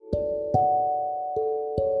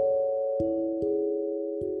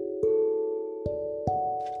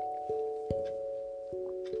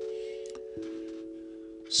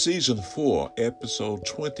Season 4, Episode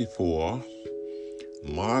 24,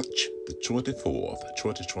 March the 24th,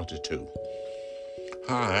 2022.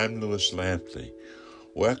 Hi, I'm Louis Lampley.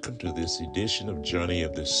 Welcome to this edition of Journey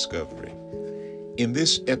of Discovery. In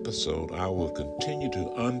this episode, I will continue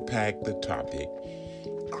to unpack the topic,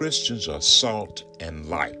 Christians are salt and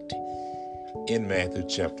light. In Matthew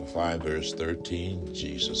chapter 5, verse 13,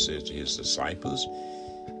 Jesus said to his disciples,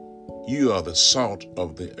 "You are the salt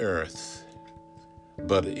of the earth.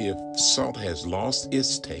 But if salt has lost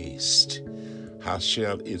its taste, how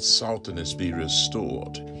shall its saltiness be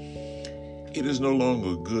restored? It is no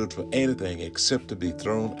longer good for anything except to be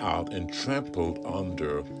thrown out and trampled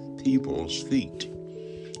under people's feet.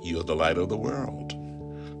 You are the light of the world,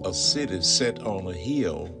 a city set on a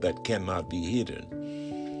hill that cannot be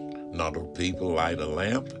hidden. Not do people light a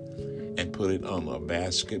lamp and put it on a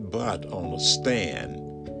basket, but on a stand,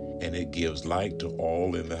 and it gives light to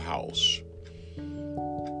all in the house.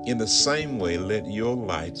 In the same way, let your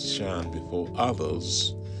light shine before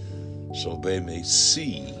others, so they may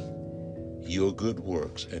see your good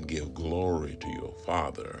works and give glory to your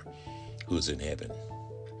Father who is in heaven."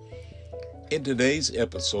 In today's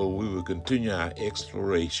episode, we will continue our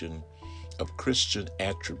exploration of Christian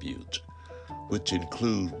attributes, which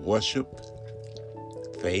include worship,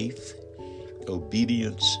 faith,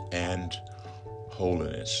 obedience, and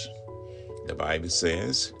holiness. The Bible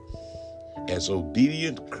says, "As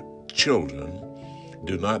obedient children,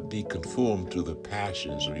 do not be conformed to the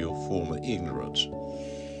passions of your former ignorance,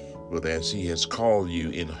 but as he has called you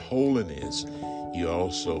in holiness, you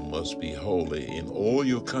also must be holy in all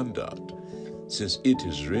your conduct, since it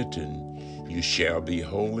is written, you shall be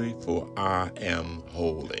holy, for I am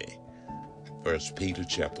holy." 1 Peter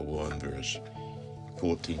chapter 1, verse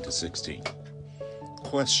 14 to 16.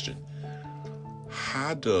 Question: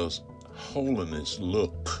 how does holiness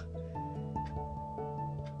look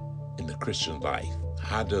in the Christian life?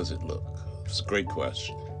 How does it look? It's a great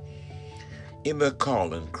question. In their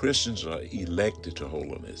calling, Christians are elected to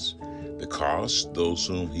holiness because those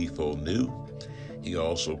whom he foreknew, he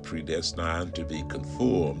also predestined to be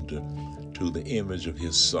conformed to the image of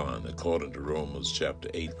his Son, according to Romans chapter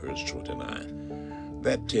 8, verse 29.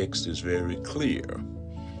 That text is very clear.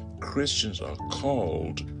 Christians are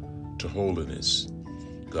called to holiness.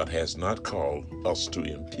 God has not called us to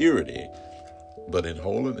impurity, but in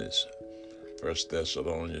holiness. 1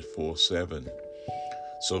 Thessalonians 4:7.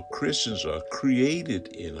 So Christians are created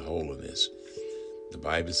in holiness. The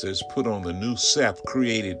Bible says, "Put on the new self,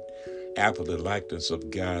 created after the likeness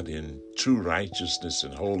of God in true righteousness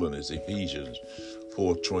and holiness," Ephesians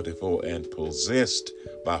 4:24, "and possessed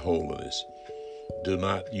by holiness. Do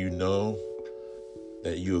not you know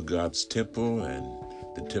that you are God's temple and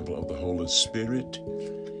the temple of the Holy Spirit?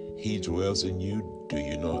 He dwells in you. Do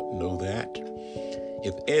you not know that?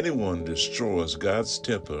 If anyone destroys God's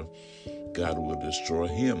temple, God will destroy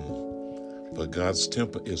him. For God's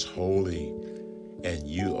temple is holy, and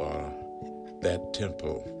you are that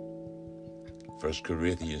temple." 1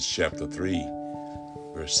 Corinthians chapter 3,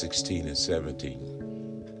 verse 16 and 17.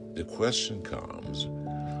 The question comes,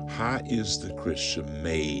 how is the Christian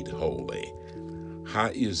made holy? How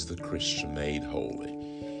is the Christian made holy?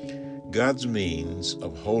 God's means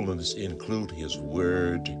of holiness include his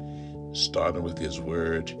word. Starting with his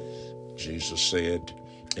word, Jesus said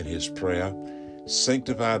in his prayer,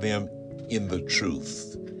 "Sanctify them in the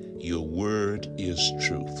truth. Your word is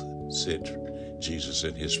truth," said Jesus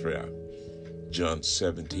in his prayer. John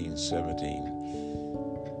 17:17.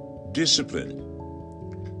 Discipline.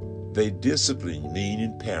 They discipline,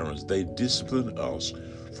 meaning parents, they discipline us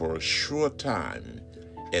for a short time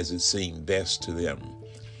as it seemed best to them.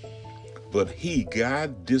 But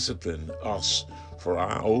God disciplined us for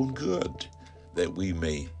our own good, that we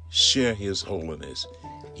may share his holiness.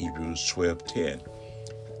 Hebrews 12:10.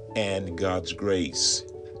 And God's grace.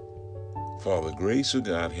 For the grace of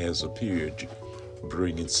God has appeared,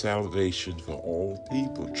 bringing salvation for all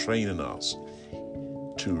people, training us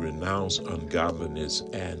to renounce ungodliness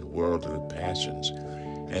and worldly passions,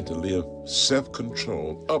 and to live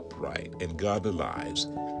self-controlled, upright, and godly lives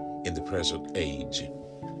in the present age.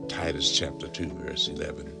 Titus chapter 2, verse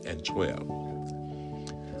 11 and 12.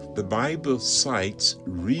 The Bible cites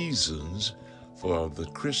reasons for the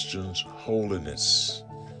Christian's holiness.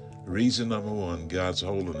 Reason number one, God's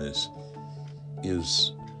holiness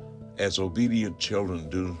is, as obedient children,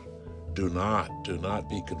 do not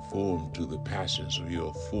be conformed to the passions of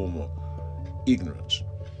your former ignorance.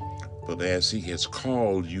 But as he has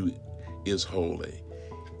called you is holy,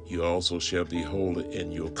 you also shall be holy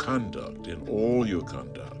in your conduct, in all your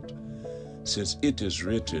conduct. Since it is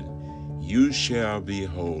written, "You shall be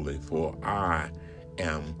holy, for I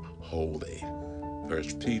am holy.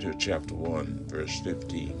 1 Peter chapter 1, verse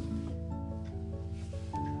 15.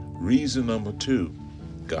 Reason number 2,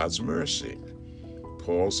 God's mercy.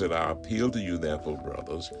 Paul said, I appeal to you, therefore,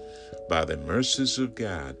 brothers, by the mercies of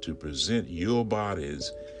God, to present your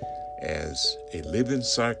bodies as a living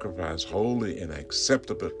sacrifice, holy and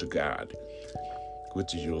acceptable to God,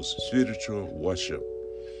 which is your spiritual worship.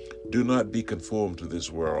 Do not be conformed to this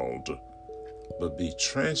world, but be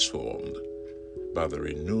transformed by the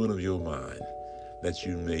renewing of your mind, that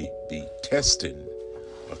you may be testing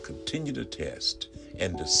or continue to test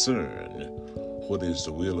and discern what is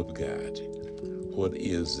the will of God, what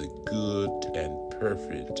is the good and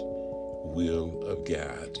perfect will of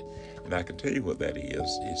God. And I can tell you what that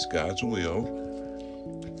is. It's God's will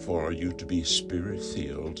for you to be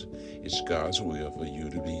spirit-filled. It's God's will for you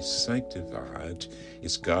to be sanctified.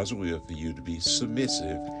 It's God's will for you to be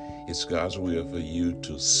submissive. It's God's will for you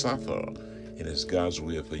to suffer. And it's God's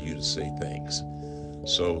will for you to say thanks.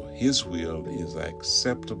 So his will is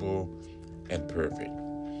acceptable and perfect.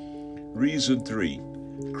 Reason 3,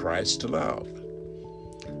 Christ's love.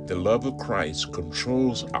 The love of Christ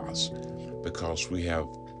controls us because we have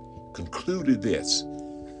concluded this,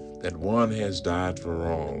 that one has died for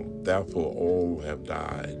all, therefore all have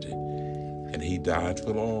died. And he died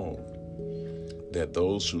for all, that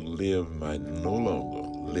those who live might no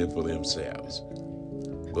longer live for themselves,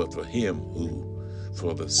 but for him who,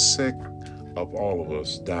 for the sake of all of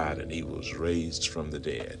us, died, and he was raised from the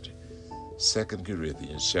dead. 2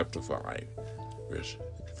 Corinthians chapter 5, verse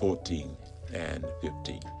 14 and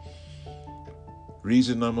 15.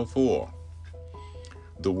 Reason number 4,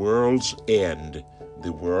 the world's end.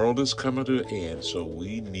 The world is coming to an end, so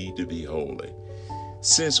we need to be holy.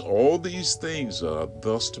 Since all these things are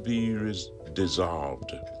thus to be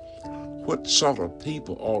dissolved, what sort of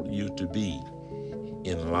people ought you to be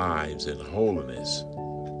in lives and holiness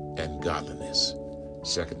and godliness?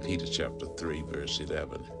 2 Peter chapter 3, verse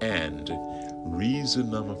 11. And reason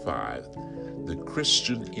number 5, the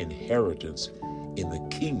Christian inheritance in the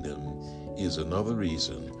kingdom is another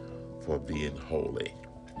reason for being holy.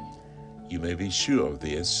 You may be sure of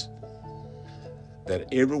this, that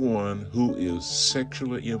everyone who is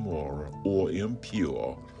sexually immoral or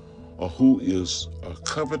impure, or who is a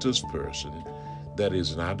covetous person, that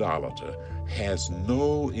is an idolater, has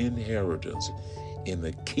no inheritance in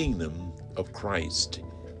the kingdom of Christ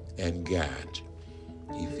and God.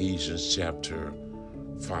 Ephesians chapter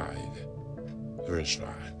 5, verse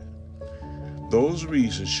 5. Those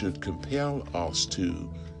reasons should compel us to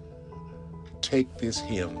take this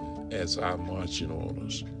hymn as our marching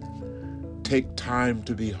orders. Take time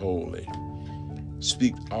to be holy.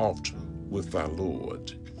 Speak oft with thy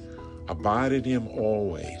Lord. Abide in him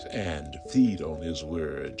always and feed on his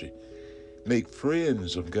word. Make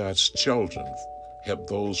friends of God's children. Help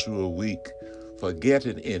those who are weak,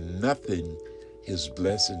 forgetting in nothing his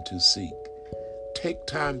blessing to seek. Take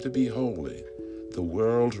time to be holy. The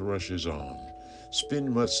world rushes on.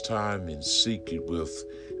 Spend much time in secret with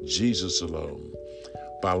Jesus alone.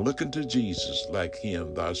 By looking to Jesus, like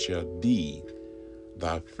him thou shalt be.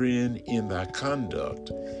 Thy friend in thy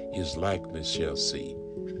conduct his likeness shall see.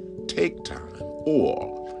 Take time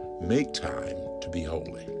or make time to be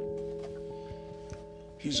holy.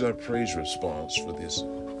 Here's our praise response for this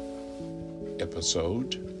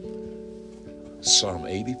episode. Psalm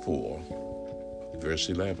 84, verse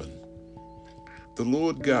 11. The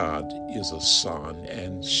Lord God is a sun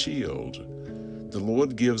and shield. The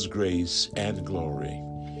Lord gives grace and glory.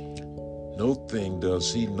 No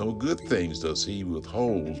good things does he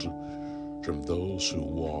withhold from those who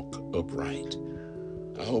walk upright.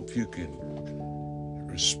 I hope you can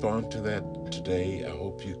respond to that today. I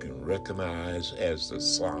hope you can recognize as the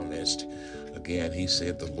psalmist. Again, he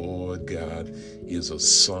said the Lord God is a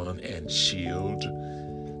sun and shield.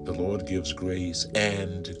 The Lord gives grace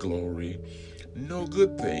and glory. No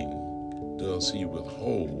good thing does he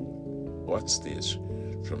withhold, what's this,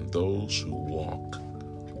 from those who walk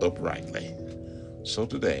uprightly. So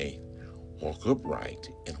today, walk upright,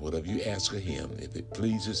 and whatever you ask of him, if it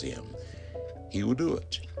pleases him, he will do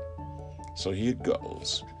it. So here it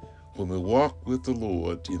goes. When we walk with the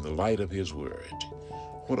Lord in the light of his word,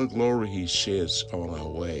 what a glory he sheds on our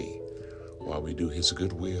way while we do his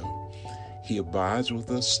good will. He abides with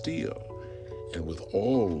us still, and with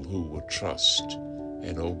all who will trust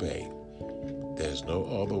and obey. There's no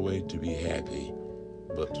other way to be happy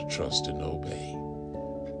but to trust and obey.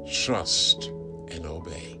 Trust and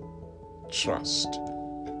obey. Trust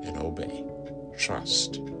and obey.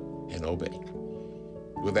 Trust and obey.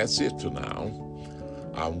 Well, that's it for now.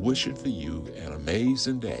 I'm wishing for you an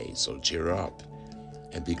amazing day, so cheer up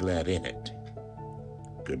and be glad in it.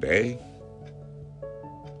 Good day.